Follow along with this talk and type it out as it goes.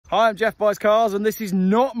Hi, I'm Geoff Buys Cars, and this is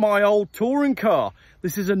not my old touring car.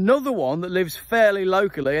 This is another one that lives fairly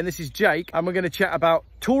locally, and this is Jake, and we're going to chat about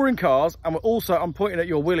touring cars, and we're also, I'm pointing at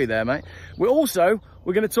your Willie there, mate. We're going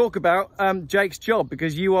to talk about Jake's job,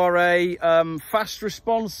 because you are a fast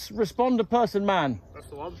responder person, man. That's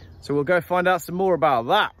the one. So we'll go find out some more about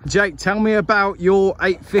that. Jake, tell me about your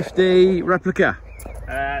 850 replica.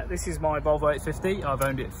 This is my Volvo 850. I've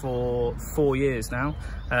owned it for 4 years now.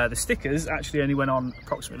 The stickers actually only went on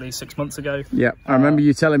approximately 6 months ago. Yeah, I remember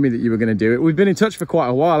you telling me that you were going to do it. We've been in touch for quite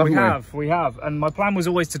a while, haven't we? We have. And my plan was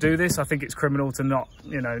always to do this. I think it's criminal to not,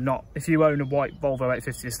 if you own a white Volvo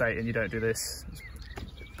 850 estate and you don't do this,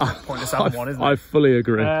 it's pointless having one, isn't it? I fully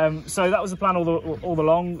agree. So that was the plan all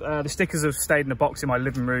along. The stickers have stayed in a box in my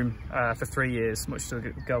living room for 3 years, much to the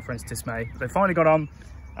girlfriend's dismay. They finally got on.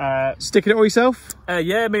 Sticking it all yourself?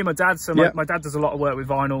 Yeah, me and my dad. So my dad does a lot of work with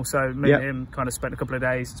vinyl, so me and him kind of spent a couple of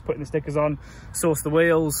days just putting the stickers on, sourced the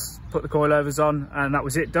wheels, put the coilovers on, and that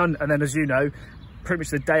was it, done. And then, as you know, pretty much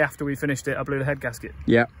the day after we finished it, I blew the head gasket.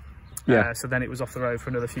 Yeah. So then it was off the road for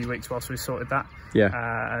another few weeks whilst we sorted that.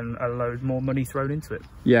 And a load more money thrown into it.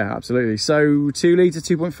 Yeah, absolutely. So 2 litre,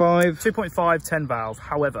 2.5? 2.5, 10 valve.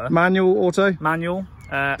 However, manual, auto? Manual.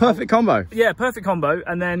 Perfect combo. Yeah, perfect combo.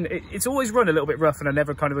 And then it's always run a little bit rough, and I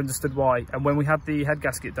never kind of understood why. And when we had the head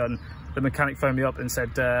gasket done, the mechanic phoned me up and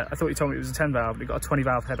said, I thought you told me it was a 10 valve, but it got a 20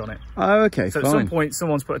 valve head on it. Oh, okay, so fine. At some point,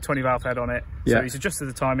 someone's put a 20 valve head on it. So he's adjusted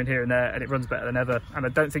the timing here and there, and it runs better than ever. And I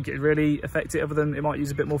don't think it really affects it, other than it might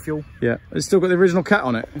use a bit more fuel. Yeah, it's still got the original cat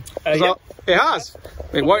on it. Yeah. It has.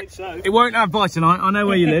 It won't. So. It won't have bite tonight. I know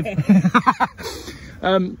where you live.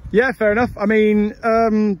 Yeah, fair enough. I mean,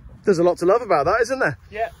 there's a lot to love about that, isn't there?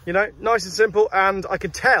 Yeah. Nice and simple. And I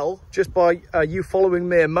could tell just by you following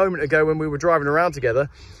me a moment ago when we were driving around together,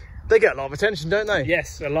 they get a lot of attention, don't they?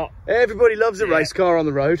 Yes, a lot. Everybody loves a race car on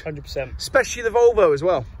the road. 100%. Especially the Volvo as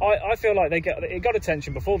well. I feel like it got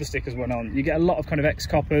attention before the stickers went on. You get a lot of kind of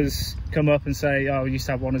ex-coppers come up and say, oh, we used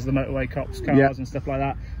to have one as the motorway cops cars and stuff like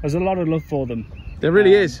that. There's a lot of love for them. There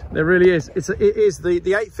really is. There really is. The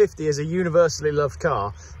 850 is a universally loved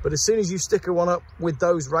car, but as soon as you stick one up with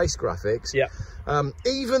those race graphics,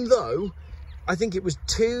 even though I think it was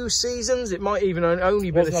 2 seasons, it might even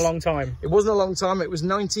only been a long time. It wasn't a long time. It was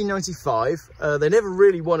 1995. They never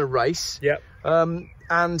really won a race.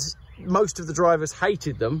 And most of the drivers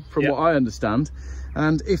hated them, from what I understand.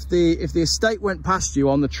 And if the estate went past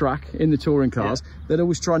you on the track in the touring cars, they'd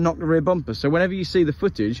always try and knock the rear bumper. So whenever you see the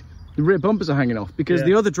footage, the rear bumpers are hanging off because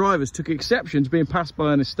the other drivers took exception to being passed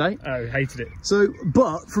by an estate. Oh, hated it. So,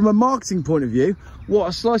 but from a marketing point of view, what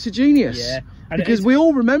a slice of genius. Yeah. And because we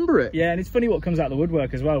all remember it. Yeah, and it's funny what comes out of the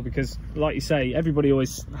woodwork as well, because like you say, everybody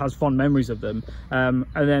always has fond memories of them. And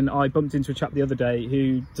then I bumped into a chap the other day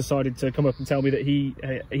who decided to come up and tell me that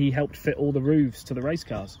he helped fit all the roofs to the race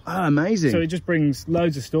cars. Oh, amazing. So it just brings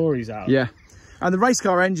loads of stories out. Yeah. And the race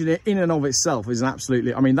car engine in and of itself is an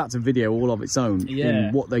absolutely, I mean, that's a video all of its own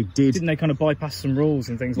in what they did. Didn't they kind of bypass some rules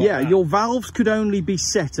and things like that? Yeah, your valves could only be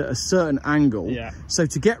set at a certain angle. Yeah. So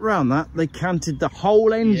to get around that, they canted the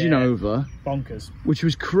whole engine over. Bonkers. Which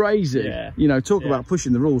was crazy. Yeah. Talk about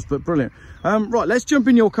pushing the rules, but brilliant. Right, let's jump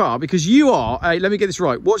in your car, because you are let me get this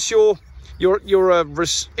right. What's you're a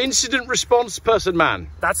incident response person, man.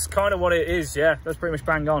 That's kind of what it is, yeah. That's pretty much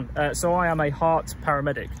bang on. So I am a HART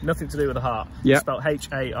Paramedic. Nothing to do with the heart. Yeah. Spelled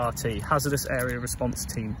H-A-R-T. Hazardous Area Response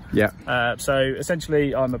Team. Yeah. So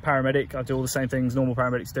essentially, I'm a paramedic. I do all the same things normal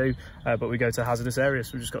paramedics do, but we go to hazardous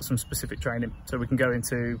areas. We've just got some specific training. So we can go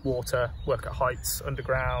into water, work at heights,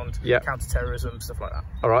 underground, counter-terrorism, stuff like that.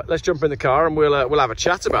 All right, let's jump in the car and we'll have a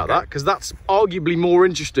chat about that, because that's arguably more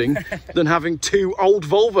interesting than having 2 old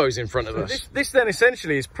Volvos in front of us. This then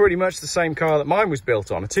essentially is pretty much the same car that mine was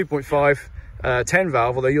built on, a 2.5 10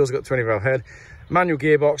 valve, although yours got 20 valve head, manual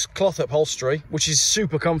gearbox, cloth upholstery, which is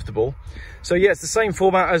super comfortable. So yeah, it's the same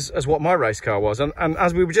format as what my race car was. And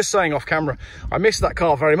as we were just saying off camera, I miss that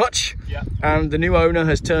car very much. Yeah. And the new owner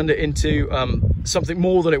has turned it into something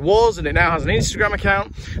more than it was, and it now has an Instagram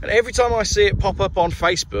account. And every time I see it pop up on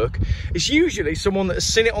Facebook, it's usually someone that has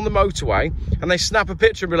seen it on the motorway, and they snap a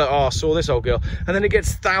picture and be like, oh, I saw this old girl. And then it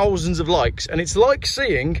gets thousands of likes. And it's like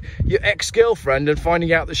seeing your ex-girlfriend and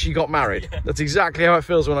finding out that she got married. That's exactly how it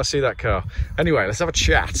feels when I see that car. Anyway, let's have a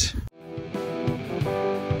chat.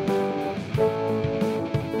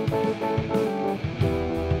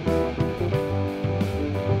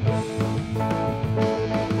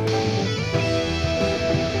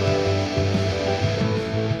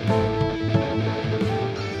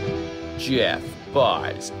 Geoff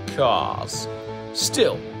buys cars.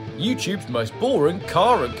 Still, YouTube's most boring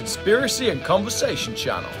car and conspiracy and conversation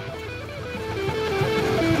channel.